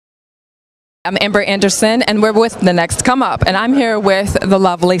I'm Amber Anderson, and we're with The Next Come Up, and I'm here with the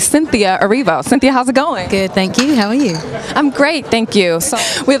lovely Cynthia Erivo. Cynthia, how's it going? Good, thank you. How are you? I'm great, thank you. So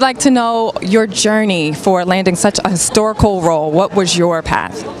we'd like to know your journey for landing such a historical role. What was your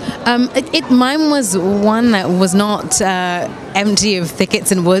path? Mine was one that was not empty of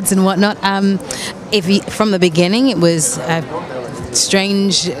thickets and woods and whatnot. From the beginning, it was a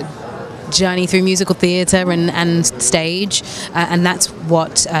strange journey through musical theatre and stage, and that's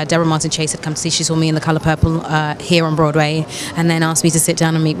what Deborah Martin Chase had come to see. She saw me in The Colour Purple here on Broadway, and then asked me to sit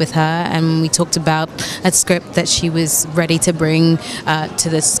down and meet with her, and we talked about a script that she was ready to bring to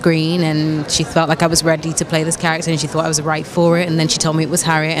the screen, and she felt like I was ready to play this character, and she thought I was right for it. And then she told me it was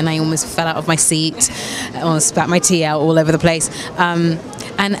Harriet, and I almost fell out of my seat, almost spat my tea out all over the place.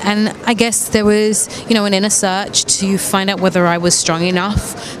 And I guess there was, an inner search to find out whether I was strong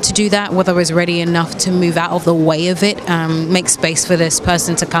enough to do that, whether I was ready enough to move out of the way of it, make space for this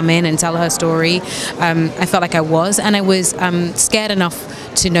person to come in and tell her story. I felt like I was, and I was scared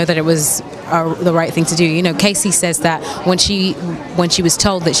enough to know that it was the right thing to do. Casey says that when she was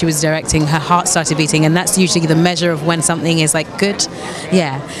told that she was directing, her heart started beating, and that's usually the measure of when something is like good.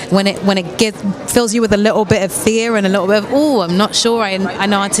 Yeah, when it fills you with a little bit of fear and a little bit of, oh, I'm not sure I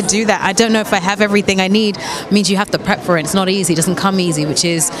know how to do that. I don't know if I have everything I need. It means you have to prep for it. It's not easy. It doesn't come easy, which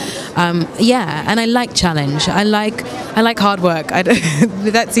is, and I like challenge. I like hard work.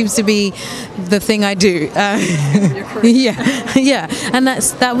 That seems to be the thing I do. Yeah, and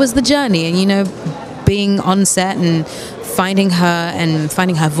that was the journey. And being on set and finding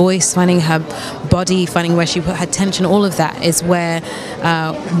her voice, finding her body, finding where she put her tension, all of that is where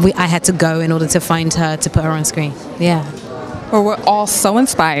I had to go in order to find her, to put her on screen. Yeah. Well, we're all so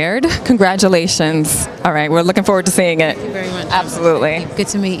inspired. Congratulations. All right, we're looking forward to seeing it. Thank you very much. Absolutely. Good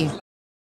to meet you.